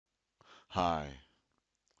Hi.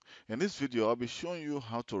 In this video, I'll be showing you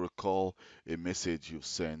how to recall a message you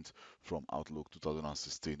sent from Outlook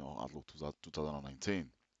 2016 or Outlook 2019.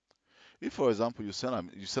 If, for example, you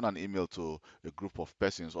send an email to a group of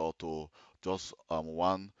persons or to just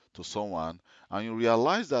one to someone, and you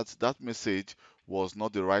realize that that message was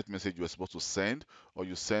not the right message you were supposed to send, or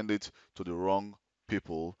you send it to the wrong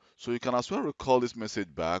people, so you can as well recall this message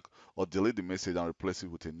back or delete the message and replace it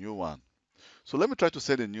with a new one. So let me try to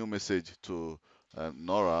send a new message to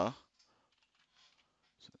Nora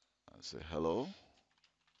and say hello.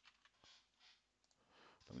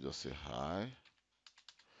 Let me just say hi.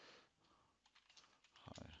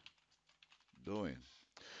 Hi, doing.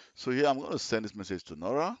 So here I'm going to send this message to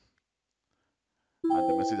Nora, and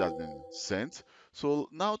the message has been sent. So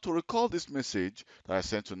now to recall this message that I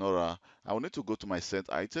sent to Nora, I will need to go to my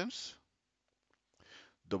sent items,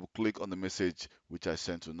 double click on the message which I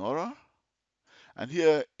sent to Nora, and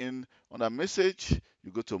here on that message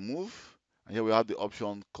you go to move, and here we have the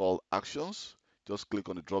option called actions. Just click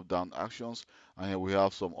on the drop down actions, and here we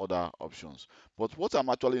have some other options, but what I'm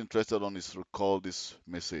actually interested on is recall this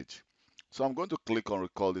message. So I'm going to click on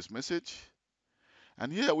recall this message,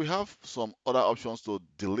 and here we have some other options to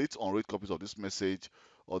delete unread copies of this message,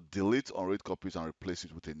 or delete unread copies and replace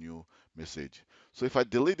it with a new message. So if I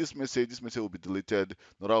delete this message will be deleted.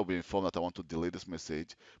 Nora will be informed that I want to delete this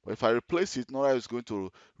message. But if I replace it, Nora is going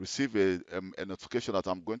to receive a notification that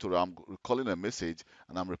I'm recalling a message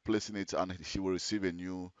and I'm replacing it, and she will receive a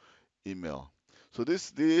new email. So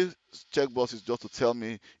this checkbox is just to tell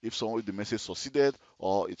me if the message succeeded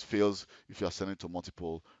or it fails if you are sending to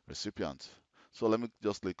multiple recipients. So let me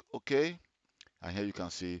just click OK, and here you can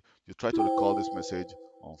see you try to recall this message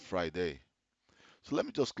on Friday. So let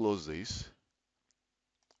me just close this,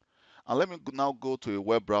 and let me now go to a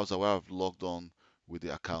web browser where I've logged on with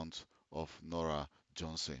the account of Nora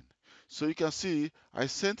Johnson. So you can see I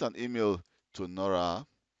sent an email to Nora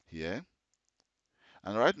here,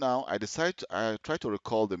 and right now I try to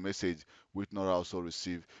recall the message, which Nora also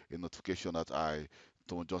received a notification that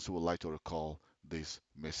Tom Johnson, would like to recall this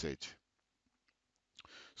message.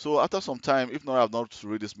 So after some time, if Nora have not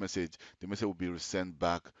read this message, the message will be resent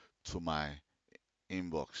back to my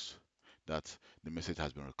inbox that the message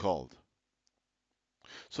has been recalled.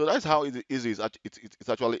 So that's how easy it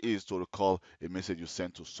actually is to recall a message you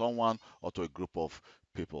sent to someone or to a group of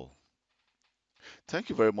people. Thank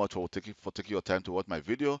you very much for taking your time to watch my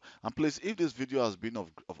video. And please, if this video has been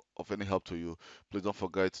of any help to you, please don't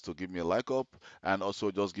forget to give me a like up, and also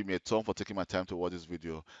just give me a thumb for taking my time to watch this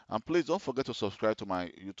video. And please don't forget to subscribe to my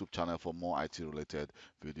YouTube channel for more IT related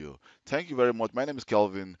video. Thank you very much. My name is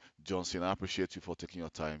Kelvin Johnson. I appreciate you for taking your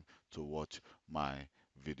time to watch my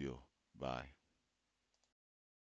video. Bye.